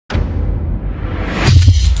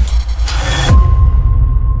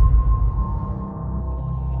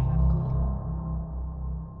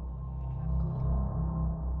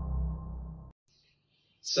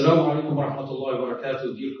Assalamu alaikum wa rahmatullahi wa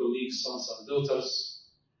barakatuh, dear colleagues, sons and daughters.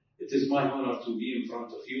 It is my honor to be in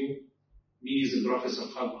front of you. Me is the Professor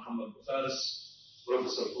Khaled Mohamed Bofares,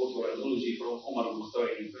 Professor of Otorhinology from Omar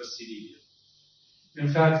al-Mukhtar University, Libya. In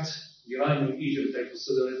fact, the Rhino Egypt, I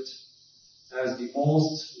consider it as the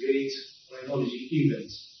most great rhinology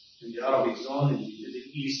event in the Arabic zone, in the Middle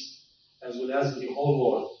East, as well as in the whole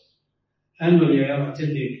world. Annually, I am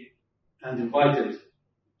attending and invited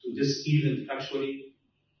to this event actually,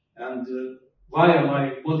 and via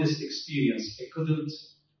my modest experience, I couldn't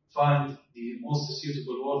find the most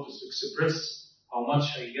suitable word to express how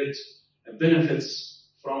much I get benefits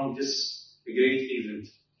from this great event.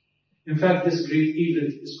 In fact, this great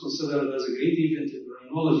event is considered as a great event in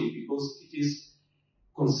rhinology because it is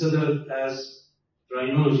considered as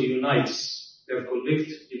rhinology unites. They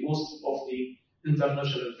collect the most of the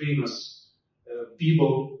international famous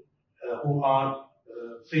people who are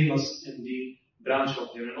famous in the branch of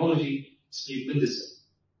the rhinology, sleep medicine.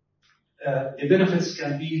 The benefits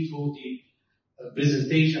can be through the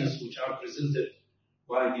presentations which are presented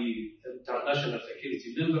by the international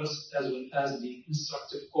faculty members, as well as the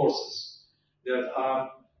instructive courses that are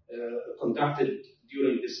conducted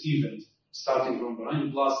during this event, starting from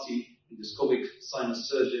rhinoplasty, endoscopic sinus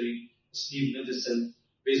surgery, sleep medicine,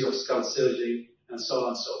 basal skull surgery, and so on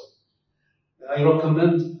and so on. I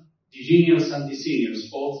recommend the juniors and the seniors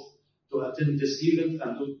both to attend this event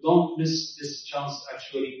and don't miss this chance.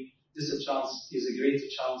 Actually, this chance is a great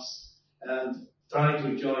chance, and try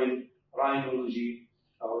to join Rhinology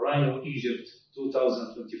or Rhino Egypt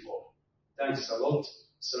 2024. Thanks a lot.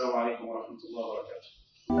 Assalamu alaikum wa rahmatullahi wa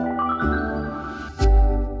barakatuh.